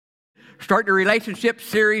starting a relationship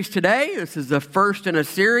series today. This is the first in a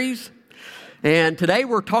series. And today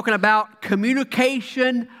we're talking about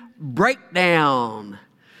communication breakdown.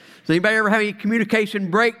 Does anybody ever have any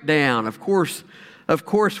communication breakdown? Of course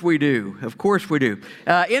we do. Of course we do.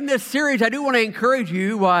 In this series, I do want to encourage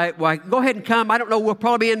you. Go ahead and come. I don't know. We'll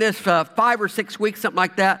probably be in this 5 or 6 weeks, something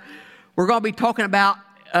like that. We're going to be talking about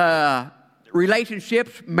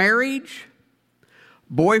relationships, marriage,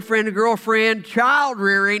 boyfriend and girlfriend, child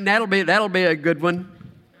rearing. That'll be a good one.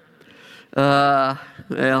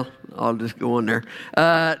 Well, I'll just go on there.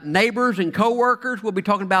 Neighbors and coworkers. We'll be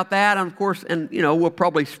talking about that, and of course, we'll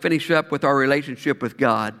probably finish up with our relationship with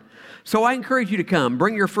God. So I encourage you to come.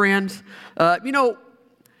 Bring your friends. The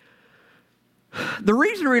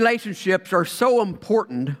reason relationships are so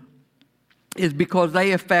important is because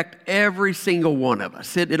they affect every single one of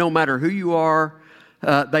us. It don't matter who you are,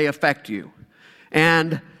 they affect you.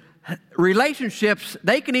 And relationships,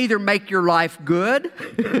 they can either make your life good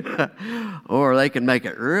or they can make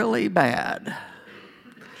it really bad.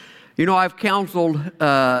 I've counseled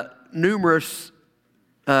numerous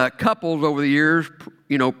couples over the years,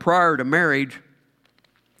 prior to marriage.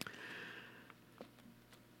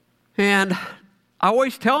 And I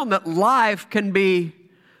always tell them that life can be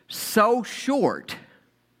so short.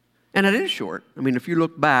 And it is short. I mean, if you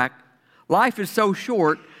look back, life is so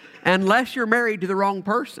short unless you're married to the wrong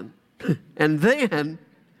person. and then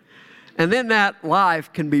that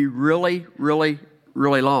life can be really, really,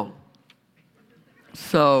 really long.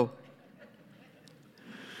 So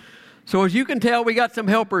as you can tell, we got some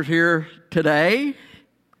helpers here today.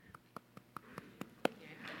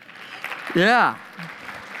 Yeah.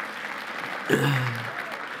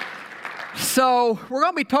 So we're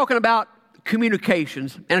going to be talking about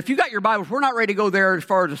communications. And if you got your Bibles, we're not ready to go there as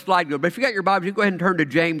far as the slide goes. But if you got your Bibles, you can go ahead and turn to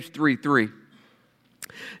James 3:3.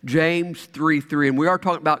 James 3:3. And we are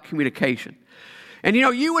talking about communication. And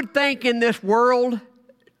you would think in this world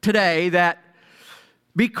today that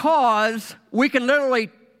because we can literally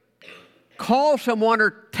call someone or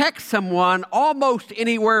text someone almost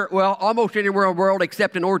anywhere in the world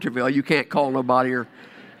except in Orchardville. You can't call nobody or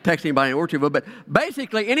text anybody in Orchardville, but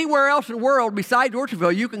basically anywhere else in the world besides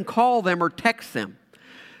Orchardville, you can call them or text them.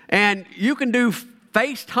 And you can do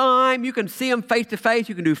FaceTime, you can see them face to face,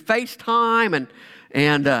 you can do FaceTime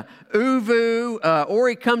and Uvu.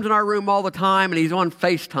 Ori comes in our room all the time and he's on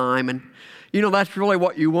FaceTime, and that's really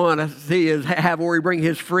what you want to see is have Ori bring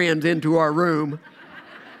his friends into our room.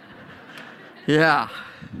 Yeah.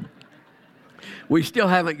 We still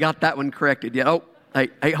haven't got that one corrected yet. Oh,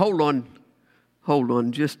 hey, hold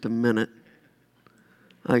on just a minute.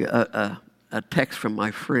 I got a text from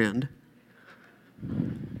my friend.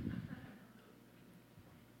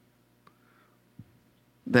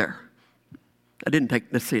 There. That didn't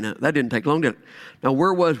take long, did it? Now,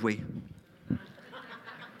 where was we?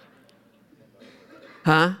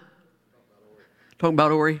 Huh? Talking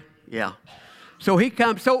about Ori? Yeah. So he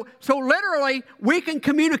comes. So literally, we can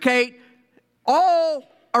communicate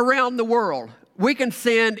all around the world. We can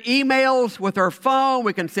send emails with our phone.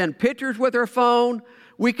 We can send pictures with our phone.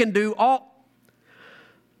 We can do all.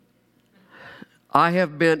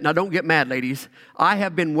 Now don't get mad, ladies. I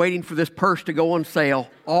have been waiting for this purse to go on sale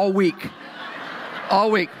all week. All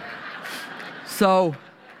week. So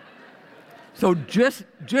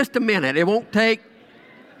just a minute. It won't take.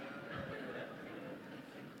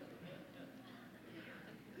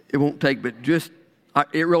 It won't take, but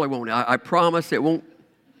it really won't. I promise it won't.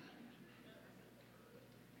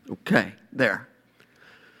 Okay, there.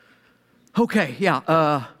 Okay,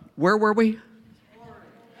 yeah. Where were we?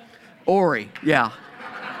 Ori, yeah.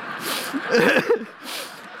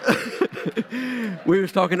 We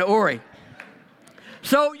was talking to Ori.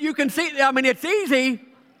 So you can see, it's easy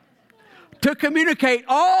to communicate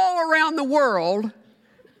all around the world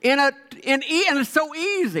and it's so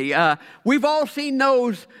easy. We've all seen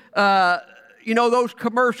those, those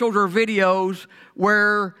commercials or videos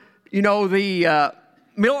where, the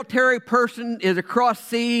military person is across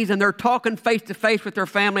seas and they're talking face to face with their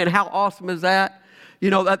family, and how awesome is that?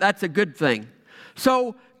 That's a good thing.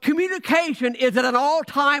 So communication is at an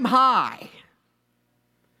all-time high,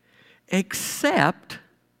 except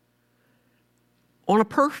on a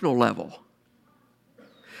personal level.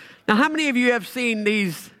 Now, how many of you have seen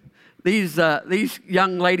these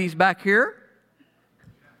young ladies back here?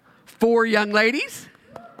 4 young ladies.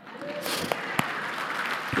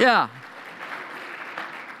 Yeah.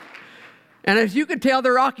 And as you can tell,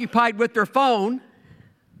 they're occupied with their phone.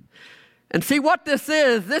 And see what this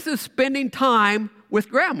is spending time with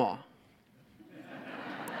grandma.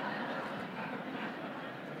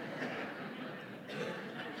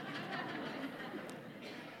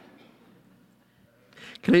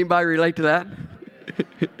 Can anybody relate to that?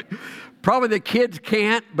 Probably the kids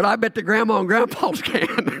can't, but I bet the grandma and grandpas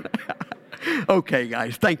can. Okay,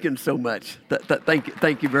 guys, thank you so much.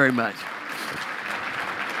 Thank you very much.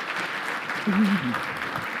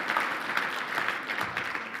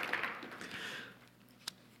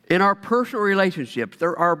 In our personal relationships,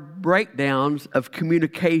 there are breakdowns of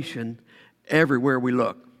communication everywhere we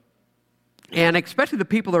look. And especially the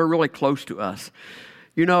people that are really close to us.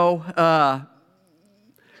 You know,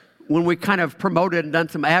 when we kind of promoted and done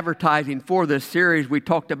some advertising for this series, we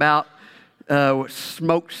talked about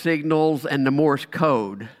smoke signals and the Morse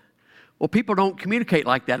code. Well, people don't communicate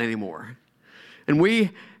like that anymore. And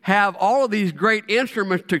we have all of these great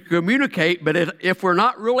instruments to communicate, but if we're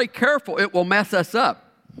not really careful, it will mess us up.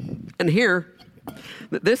 And here,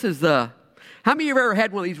 this is how many of you have ever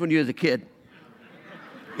had one of these when you was a kid?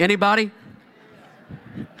 Anybody?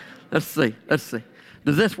 Let's see. Does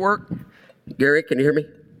this work? Gary, can you hear me?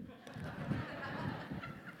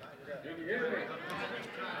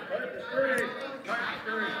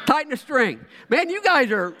 Tighten the string. Man, you guys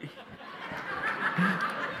are...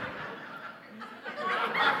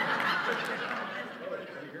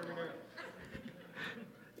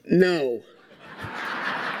 No.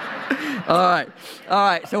 All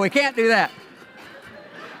right, so we can't do that.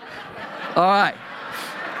 All right.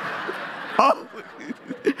 Oh.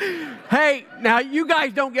 Hey, now you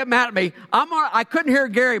guys don't get mad at me. I couldn't hear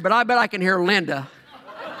Gary, but I bet I can hear Linda.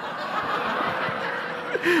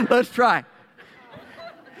 Let's try.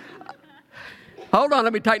 Hold on,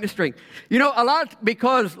 let me tighten the string. You know,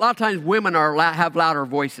 because a lot of times women have louder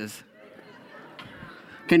voices.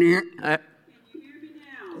 Can you hear?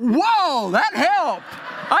 Whoa, that helped.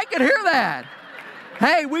 I could hear that.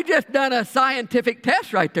 Hey, we just done a scientific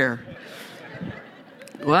test right there.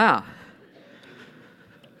 Wow.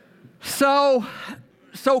 So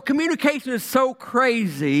communication is so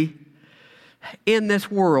crazy in this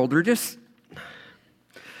world.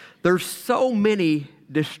 There's so many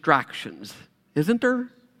distractions, isn't there?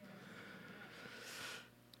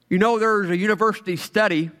 You know, there's a university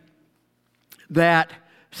study that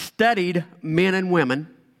studied men and women.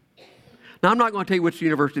 Now, I'm not going to tell you which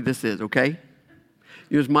university this is, okay?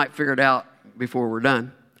 You just might figure it out before we're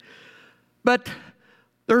done. But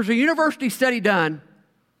there's a university study done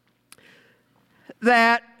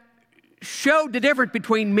that showed the difference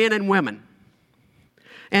between men and women.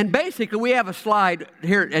 And basically, we have a slide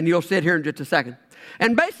here, and you'll see it here in just a second.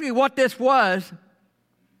 And basically what this study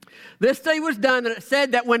was done, and it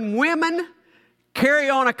said that when women carry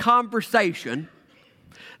on a conversation,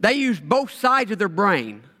 they use both sides of their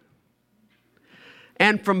brain.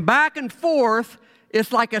 And from back and forth,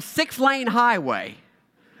 it's like a 6-lane highway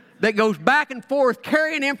that goes back and forth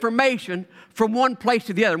carrying information from one place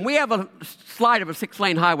to the other. And we have a slide of a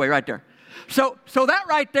 6-lane highway right there. So that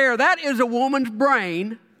right there, that is a woman's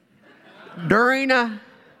brain during a...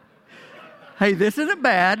 Hey, this isn't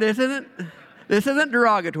bad. This isn't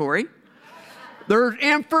derogatory. There's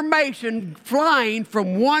information flying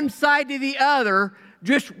from one side to the other,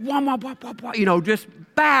 just just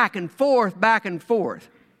back and forth, back and forth.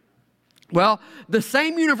 Well, the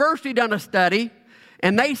same university done a study,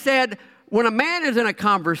 and they said when a man is in a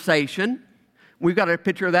conversation, we've got a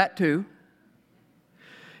picture of that too,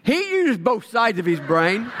 he uses both sides of his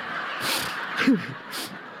brain.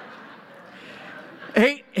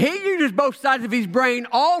 He uses both sides of his brain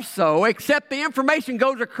also, except the information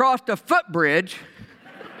goes across the footbridge.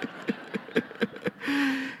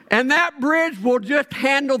 And that bridge will just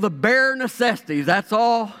handle the bare necessities. That's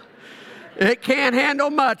all. It can't handle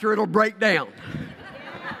much or it'll break down.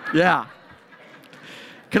 Yeah.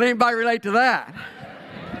 Can anybody relate to that?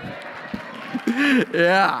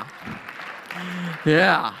 Yeah.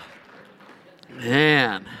 Yeah.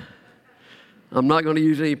 Man. I'm not going to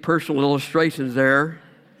use any personal illustrations there.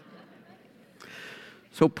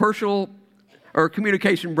 So personal or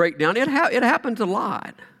communication breakdown, it happens a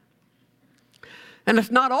lot. And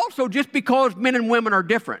it's not also just because men and women are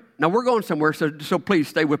different. Now, we're going somewhere, so please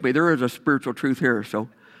stay with me. There is a spiritual truth here.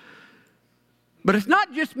 But it's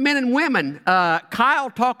not just men and women.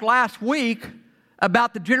 Kyle talked last week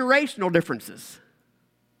about the generational differences.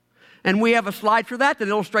 And we have a slide for that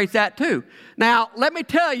illustrates that too. Now, let me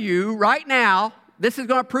tell you right now, this is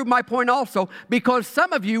going to prove my point also, because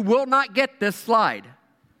some of you will not get this slide.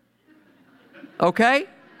 Okay?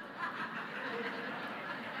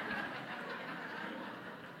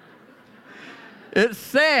 It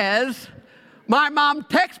says, my mom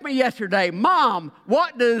texted me yesterday, Mom,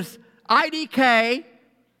 what does IDK,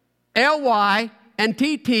 LY, and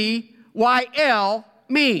TTYL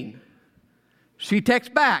mean? She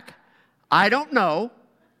texts back, I don't know,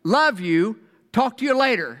 love you, talk to you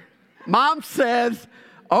later. Mom says,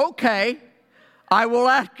 okay, I will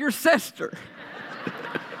ask your sister.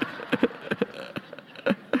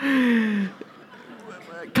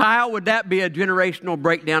 Kyle, would that be a generational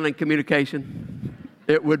breakdown in communication?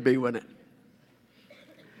 It would be, wouldn't it?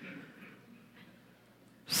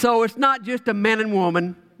 So it's not just a man and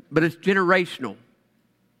woman, but it's generational.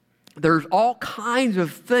 There's all kinds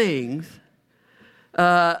of things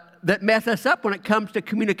that mess us up when it comes to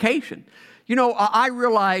communication. You know, I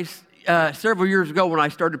realized several years ago when I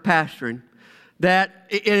started pastoring that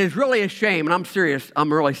it is really a shame, and I'm serious.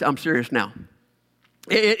 I'm serious now.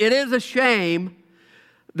 It is a shame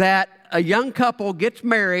that a young couple gets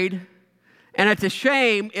married, and it's a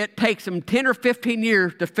shame it takes them 10 or 15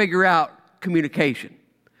 years to figure out communication.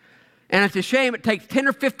 And it's a shame it takes 10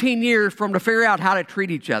 or 15 years for them to figure out how to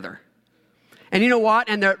treat each other. And you know what?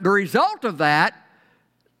 And the result of that,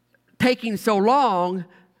 taking so long,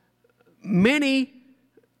 many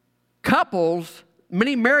couples,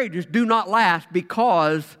 many marriages do not last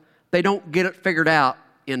because they don't get it figured out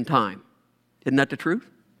in time. Isn't that the truth?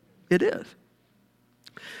 It is.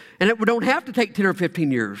 And we don't have to take 10 or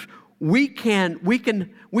 15 years. We can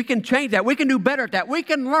change that. We can do better at that. We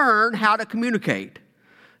can learn how to communicate.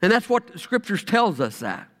 And that's what the Scriptures tells us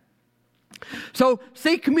that. So,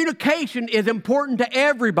 see, communication is important to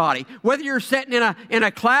everybody. Whether you're sitting in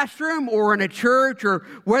a classroom or in a church, or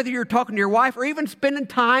whether you're talking to your wife, or even spending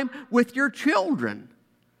time with your children.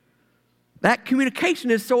 That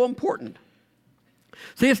communication is so important.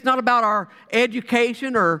 See, it's not about our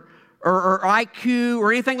education or IQ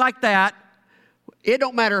or anything like that. It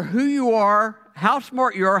don't matter who you are, how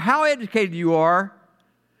smart you are, how educated you are.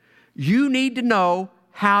 You need to know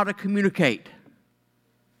how to communicate.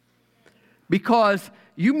 Because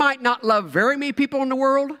you might not love very many people in the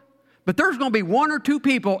world, but there's going to be one or two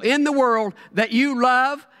people in the world that you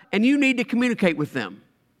love, and you need to communicate with them.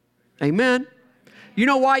 Amen? You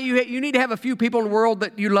know why you need to have a few people in the world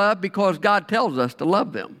that you love? Because God tells us to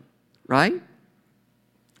love them, right?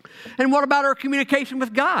 And what about our communication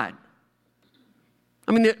with God?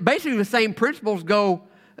 I mean, basically the same principles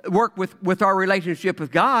work with our relationship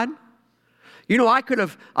with God. You know, I could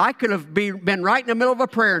have been right in the middle of a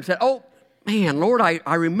prayer and said, oh, man, Lord,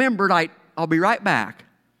 I remembered I'll be right back.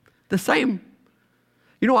 The same.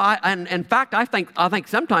 You know, and in fact, I think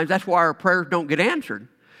sometimes that's why our prayers don't get answered.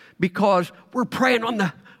 Because we're praying on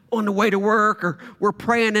the way to work, or we're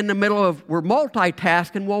praying in the middle of, we're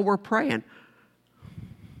multitasking while we're praying.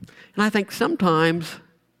 And I think sometimes,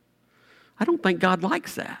 I don't think God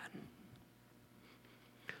likes that.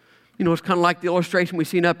 You know, it's kind of like the illustration we've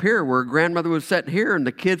seen up here where grandmother was sitting here and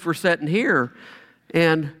the kids were sitting here,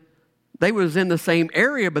 and they was in the same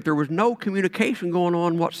area, but there was no communication going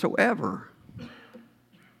on whatsoever.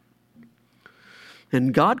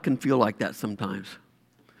 And God can feel like that sometimes.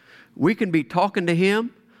 We can be talking to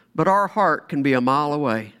Him, but our heart can be a mile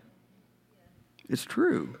away. It's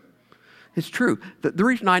true. It's true. The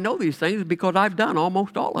reason I know these things is because I've done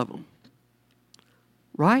almost all of them.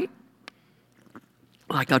 Right?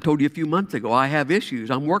 Like I told you a few months ago, I have issues.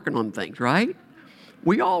 I'm working on things, right?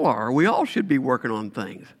 We all are. We all should be working on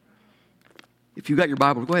things. If you got your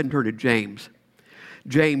Bible, go ahead and turn to James.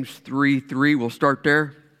 James 3:3. We'll start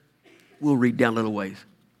there. We'll read down a little ways.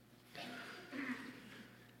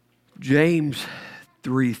 James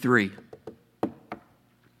 3:3.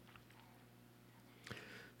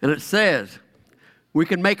 And it says, we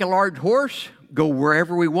can make a large horse go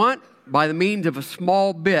wherever we want by the means of a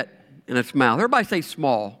small bit in its mouth. Everybody say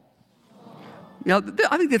small. You know,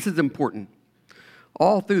 I think this is important.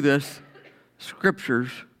 All through this Scriptures,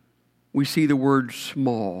 we see the word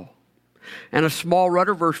small. And a small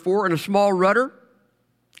rudder, verse 4, and a small rudder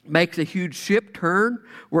makes a huge ship turn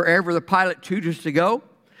wherever the pilot chooses to go.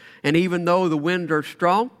 And even though the winds are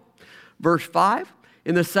strong, verse 5,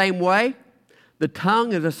 in the same way, the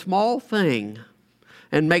tongue is a small thing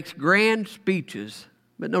and makes grand speeches.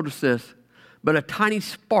 But notice this, but a tiny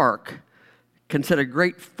spark can set a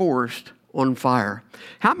great forest on fire.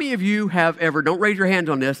 How many of you have ever, don't raise your hands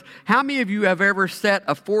on this, how many of you have ever set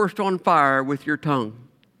a forest on fire with your tongue?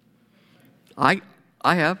 I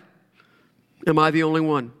have. Am I the only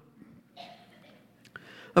one?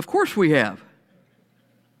 Of course we have.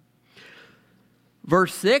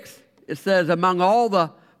 Verse 6, it says, among all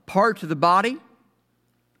the parts of the body,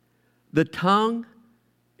 the tongue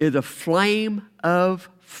is a flame of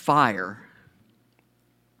fire.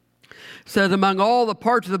 It says, among all the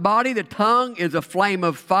parts of the body, the tongue is a flame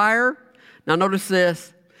of fire. Now notice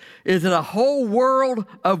this, is it a whole world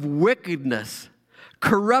of wickedness,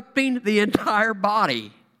 corrupting the entire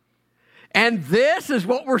body. And this is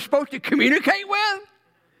what we're supposed to communicate with?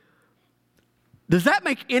 Does that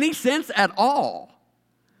make any sense at all?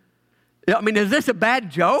 I mean, is this a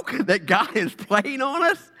bad joke that God is playing on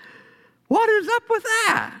us? What is up with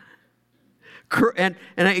that? And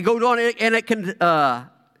it goes on,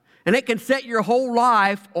 and it can set your whole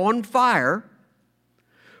life on fire.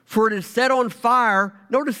 For it is set on fire.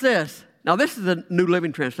 Notice this. Now, this is the New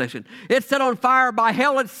Living Translation. It's set on fire by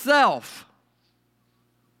hell itself.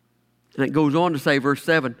 And it goes on to say, verse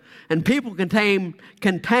 7, and people can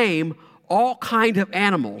tame all kinds of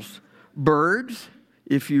animals. Birds.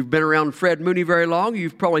 If you've been around Fred Mooney very long,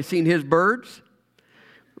 you've probably seen his birds.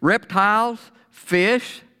 Reptiles,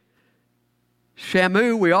 fish,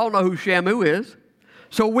 Shamu. We all know who Shamu is.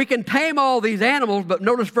 So we can tame all these animals, but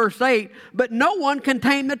notice verse 8, but no one can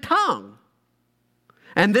tame the tongue.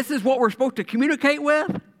 And this is what we're supposed to communicate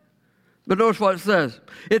with? But notice what it says.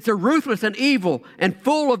 It's a ruthless and evil and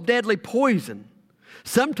full of deadly poison.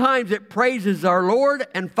 Sometimes it praises our Lord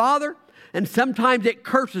and Father, and sometimes it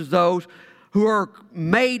curses those who are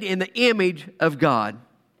made in the image of God.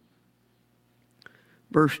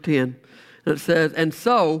 Verse 10, it says, and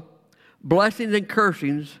so blessings and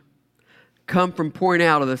cursings come from pouring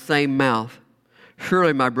out of the same mouth.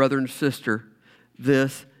 Surely, my brother and sister,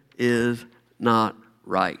 this is not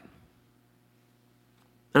right.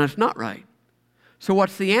 And it's not right. So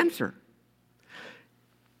what's the answer?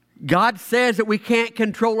 God says that we can't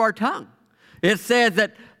control our tongue. It says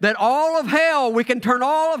that all of hell, we can turn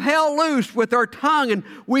all of hell loose with our tongue, and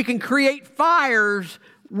we can create fires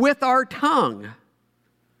with our tongue.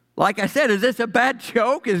 Like I said, is this a bad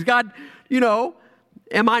joke? Is God,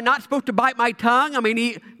 am I not supposed to bite my tongue? I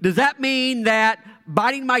mean, does that mean that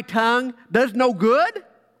biting my tongue does no good?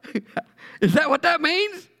 Is that what that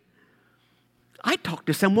means? I talked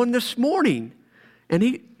to someone this morning,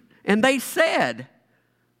 and they said,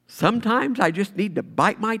 sometimes I just need to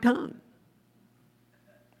bite my tongue.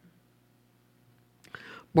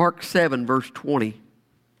 Mark 7, verse 20.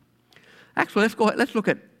 Actually, let's go ahead. Let's look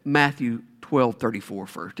at Matthew 12:34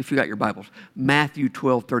 first, if you got your Bibles. Matthew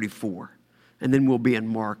 12:34, and then we'll be in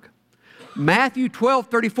Mark. Matthew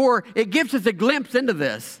 12:34, it gives us a glimpse into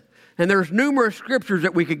this. And there's numerous scriptures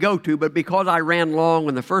that we could go to, but because I ran long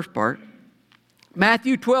in the first part,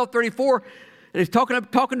 Matthew 12:34, and he's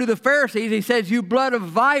talking to the Pharisees. He says, you blood of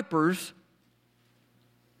vipers,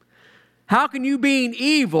 how can you, being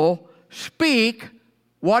evil, speak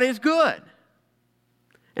what is good?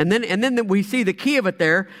 And then we see the key of it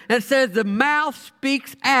there. And it says the mouth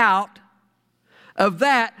speaks out of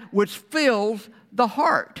that which fills the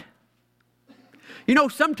heart.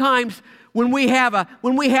 Sometimes when we have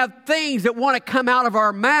things that want to come out of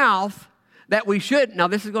our mouth that we shouldn't. Now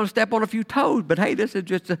this is going to step on a few toes, but hey, this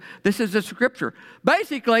is the scripture.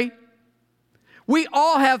 Basically, we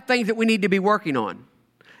all have things that we need to be working on.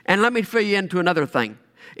 And let me fill you into another thing.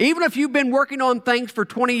 Even if you've been working on things for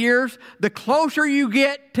 20 years, the closer you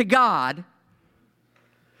get to God,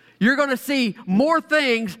 you're going to see more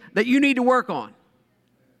things that you need to work on.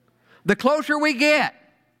 The closer we get.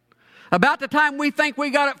 About the time we think we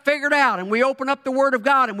got it figured out and we open up the Word of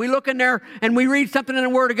God and we look in there and we read something in the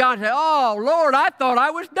Word of God and say, oh, Lord, I thought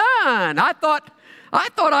I was done. I thought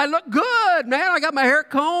I looked good, man. I got my hair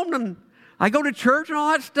combed and I go to church and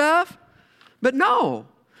all that stuff. But no.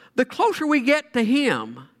 The closer we get to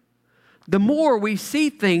Him, the more we see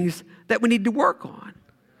things that we need to work on.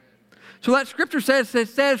 So that scripture says,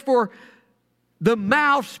 for the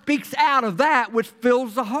mouth speaks out of that which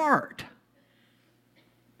fills the heart.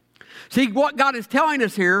 See, what God is telling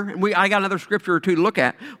us here, and I got another scripture or two to look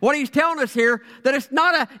at. What He's telling us here, that it's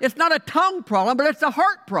not a tongue problem, but it's a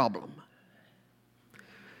heart problem.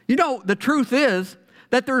 The truth is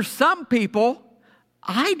that there's some people,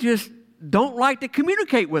 I just don't like to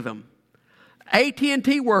communicate with them.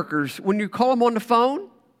 AT&T workers, when you call them on the phone,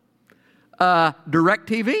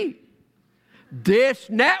 DirecTV,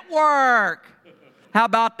 Dish Network. How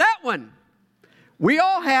about that one? We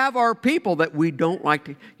all have our people that we don't like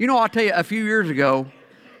to. I'll tell you, a few years ago,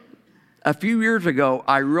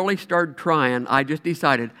 I really started trying. I just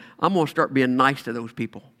decided I'm going to start being nice to those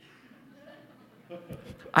people.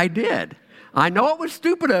 I did. I know it was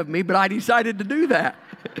stupid of me, but I decided to do that.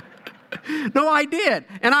 No, I did.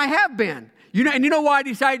 And I have been. And you know why I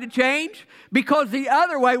decided to change? Because the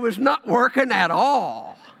other way was not working at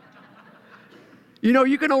all.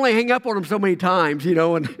 You can only hang up on them so many times,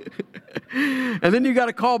 and then you got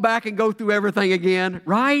to call back and go through everything again,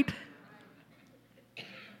 right?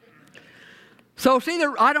 So see,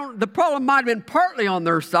 the problem might have been partly on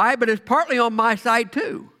their side, but it's partly on my side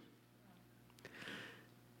too.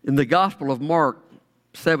 In the Gospel of Mark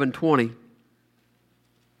 7:20,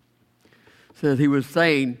 says he was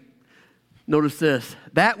saying, Notice this.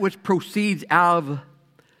 That which proceeds out of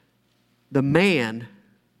the man,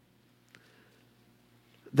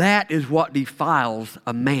 that is what defiles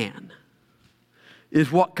a man.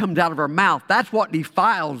 Is what comes out of our mouth. That's what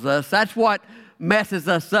defiles us. That's what messes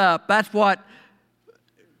us up. That's what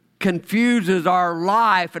confuses our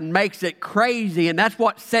life and makes it crazy. And that's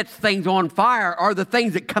what sets things on fire, are the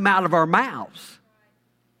things that come out of our mouths.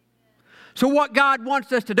 So what God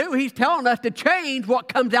wants us to do, He's telling us to change what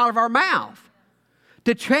comes out of our mouth.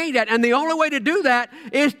 To change that. And the only way to do that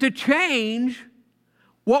is to change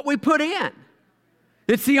what we put in.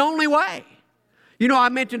 It's the only way. You know, I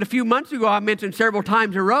mentioned a few months ago, I mentioned several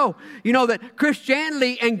times in a row, you know, that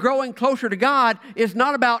Christianity and growing closer to God is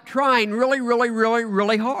not about trying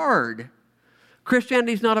really hard.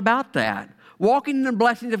 Christianity is not about that. Walking in the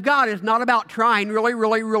blessings of God is not about trying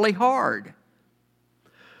really hard.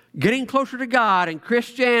 Getting closer to God and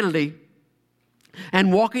Christianity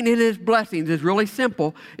and walking in His blessings is really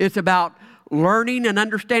simple. It's about learning and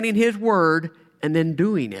understanding His Word and then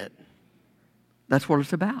doing it. That's what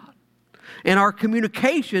it's about. And our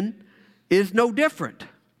communication is no different.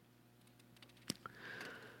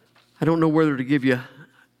 I don't know whether to give you...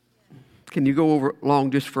 Can you go over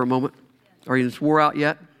along just for a moment? Are you just wore out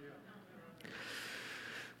yet?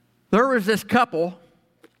 There was this couple,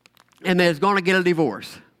 and they was going to get a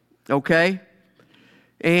divorce. Okay?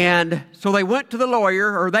 And so they went to the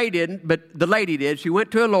lawyer, or they didn't, but the lady did. She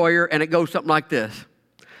went to a lawyer, and it goes something like this.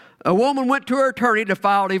 A woman went to her attorney to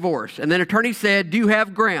file a divorce, and then the attorney said, "Do you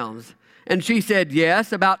have grounds?" And she said,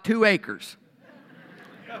 "Yes, about 2 acres."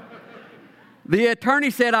 The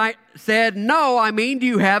attorney said, "No, I mean, do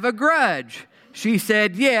you have a grudge?" She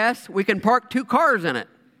said, "Yes, we can park 2 cars in it."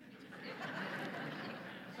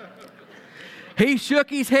 He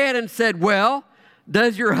shook his head and said, "Well,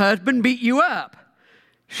 does your husband beat you up?"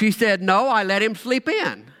 She said, "No, I let him sleep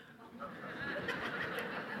in."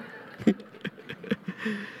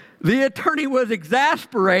 The attorney was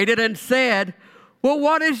exasperated and said, "Well,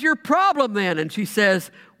 what is your problem then?" And she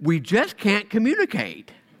says, "We just can't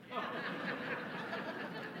communicate."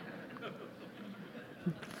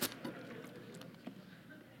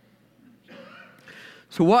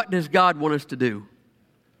 So what does God want us to do?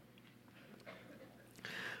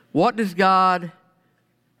 What does God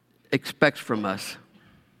expect from us?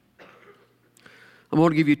 I'm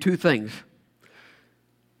going to give you 2 things.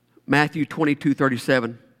 Matthew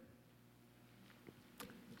 22:37.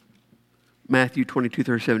 Matthew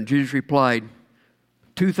 22:37. Jesus replied,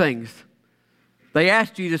 2 things. They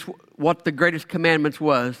asked Jesus what the greatest commandments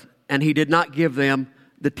was, and He did not give them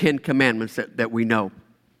the 10 commandments that we know.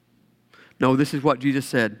 No, this is what Jesus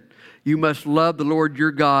said. You must love the Lord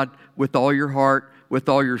your God with all your heart, with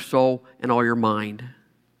all your soul, and all your mind.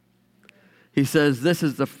 He says this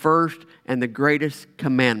is the first and the greatest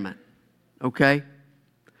commandment. Okay?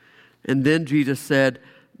 And then Jesus said,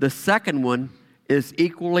 the second one is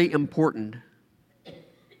equally important.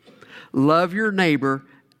 Love your neighbor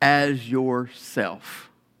as yourself.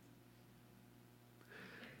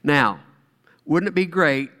 Now, wouldn't it be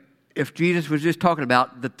great if Jesus was just talking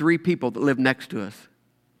about the 3 people that live next to us?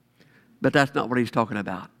 But that's not what He's talking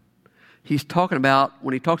about. He's talking about,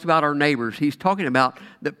 when He talks about our neighbors, He's talking about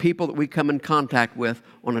the people that we come in contact with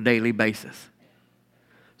on a daily basis.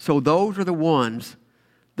 So those are the ones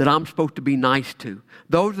that I'm supposed to be nice to.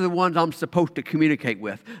 Those are the ones I'm supposed to communicate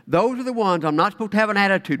with. Those are the ones I'm not supposed to have an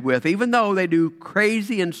attitude with, even though they do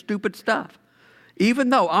crazy and stupid stuff. Even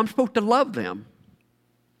though I'm supposed to love them.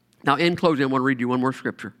 Now, in closing, I want to read you one more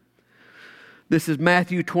scripture. This is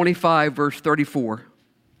Matthew 25, verse 34.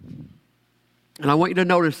 And I want you to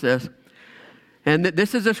notice this. And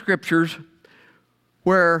this is the scriptures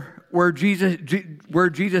where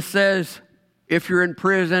Jesus says, if you're in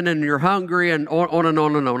prison and you're hungry and on and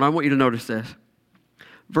on and on. I want you to notice this.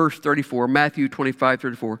 Verse 34, Matthew 25,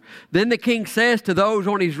 34. Then the king says to those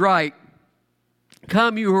on his right,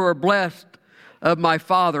 come you who are blessed of my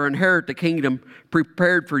Father, inherit the kingdom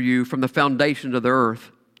prepared for you from the foundations of the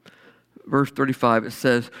earth. Verse 35, it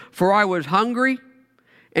says, for I was hungry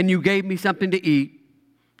and you gave me something to eat.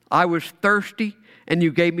 I was thirsty and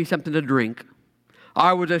you gave me something to drink.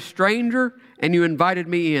 I was a stranger and you invited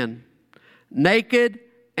me in. Naked,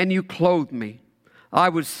 and you clothed me. I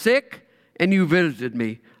was sick, and you visited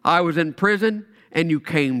me. I was in prison, and you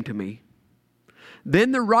came to me.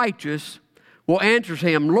 Then the righteous will answer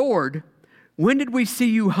him, Lord, when did we see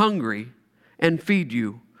you hungry and feed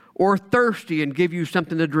you, or thirsty and give you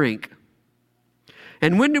something to drink?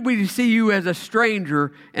 And when did we see you as a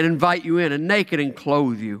stranger and invite you in, and naked and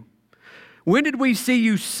clothe you? When did we see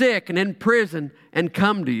you sick and in prison and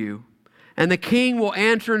come to you? And the king will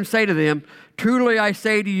answer and say to them, truly I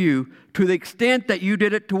say to you, To the extent that you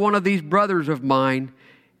did it to one of these brothers of mine,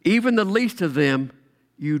 even the least of them,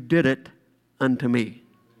 you did it unto me.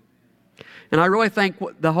 And I really think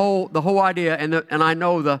the whole idea, and I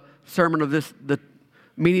know the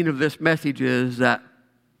meaning of this message is that,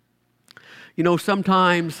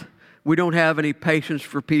 sometimes we don't have any patience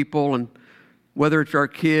for people, and whether it's our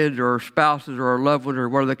kids or our spouses or our loved ones or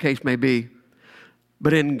whatever the case may be.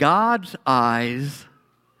 But in God's eyes,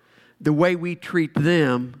 the way we treat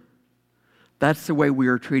them, that's the way we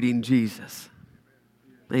are treating Jesus.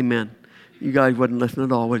 Amen. You guys wouldn't listen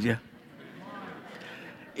at all, would you?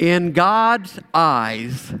 In God's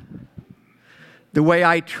eyes, the way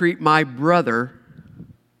I treat my brother,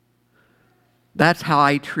 that's how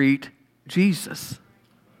I treat Jesus.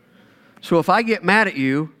 So if I get mad at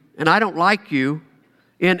you and I don't like you,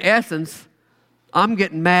 in essence, I'm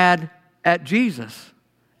getting mad at Jesus.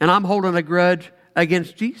 And I'm holding a grudge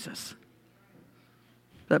against Jesus.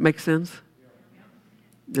 That makes sense?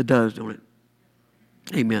 It does, don't it?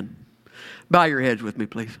 Amen. Bow your heads with me,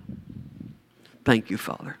 please. Thank you,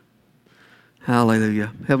 Father.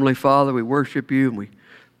 Hallelujah. Heavenly Father, we worship you and we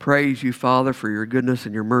praise you, Father, for your goodness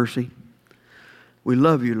and your mercy. We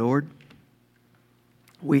love you, Lord.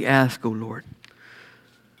 We ask, O Lord.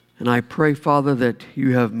 And I pray, Father, that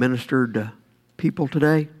you have ministered to people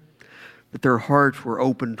today, that their hearts were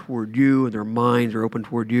open toward you and their minds are open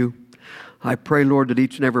toward you. I pray, Lord, that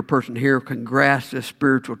each and every person here can grasp this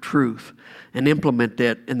spiritual truth and implement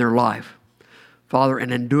it in their life. Father,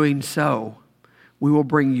 and in doing so, we will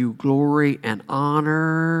bring you glory and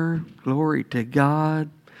honor, glory to God.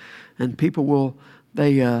 And people will,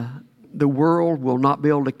 the world will not be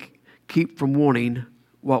able to keep from wanting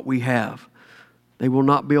what we have. They will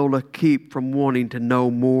not be able to keep from wanting to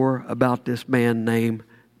know more about this man named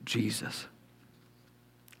Jesus.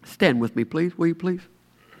 Stand with me, please. Will you please?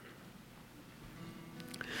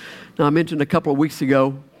 Now, I mentioned a couple of weeks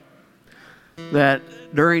ago that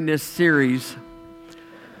during this series,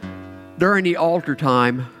 during the altar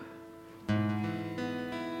time,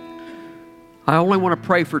 I only want to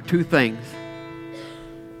pray for two things.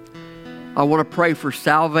 I want to pray for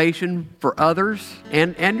salvation for others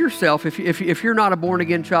and yourself. If you're not a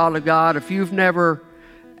born-again child of God, if you've never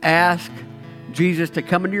asked Jesus to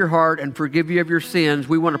come into your heart and forgive you of your sins,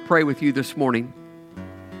 we want to pray with you this morning.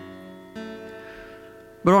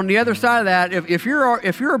 But on the other side of that, if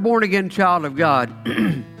you're a born-again child of God,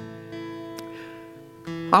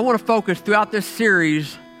 I want to focus throughout this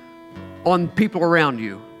series on people around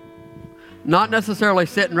you. Not necessarily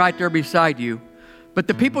sitting right there beside you, but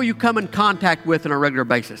the people you come in contact with on a regular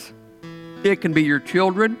basis. It can be your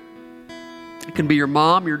children. It can be your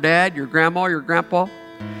mom, your dad, your grandma, your grandpa.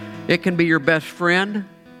 It can be your best friend.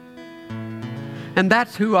 And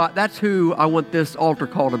that's who I want this altar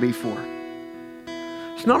call to be for.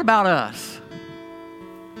 It's not about us.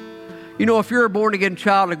 If you're a born-again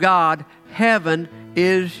child of God, heaven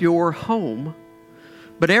is your home.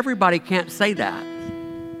 But everybody can't say that.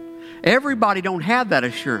 Everybody don't have that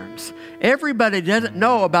assurance. Everybody doesn't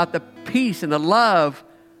know about the peace and the love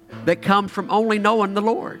that comes from only knowing the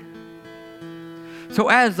Lord. So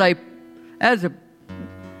as a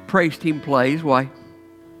praise team plays,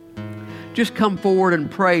 just come forward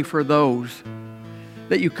and pray for those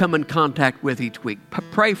that you come in contact with each week.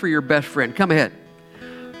 Pray for your best friend. Come ahead.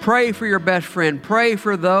 Pray for your best friend. Pray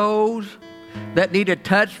for those that need a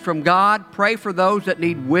touch from God. Pray for those that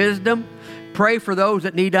need wisdom. Pray for those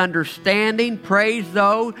that need understanding. Pray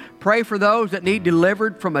for those that need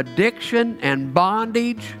delivered from addiction and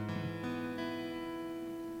bondage.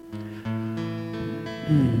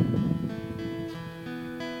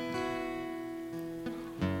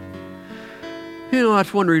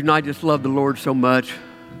 That's one reason I just love the Lord so much.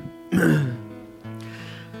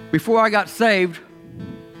 Before I got saved,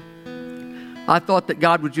 I thought that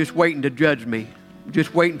God was just waiting to judge me,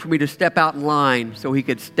 just waiting for me to step out in line so he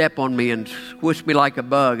could step on me and squish me like a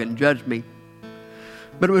bug and judge me.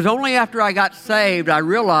 But it was only after I got saved I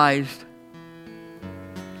realized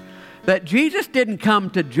that Jesus didn't come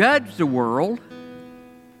to judge the world.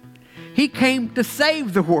 He came to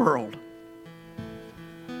save the world.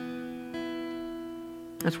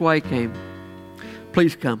 That's why he came.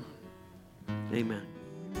 Please come. Amen.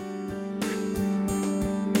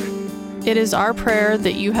 It is our prayer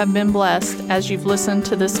that you have been blessed as you've listened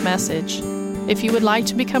to this message. If you would like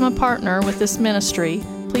to become a partner with this ministry,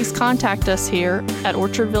 please contact us here at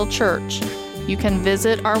Orchardville Church. You can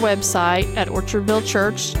visit our website at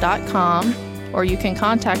orchardvillechurch.com, or you can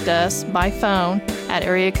contact us by phone at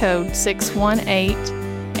area code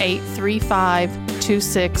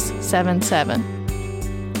 618-835-2677.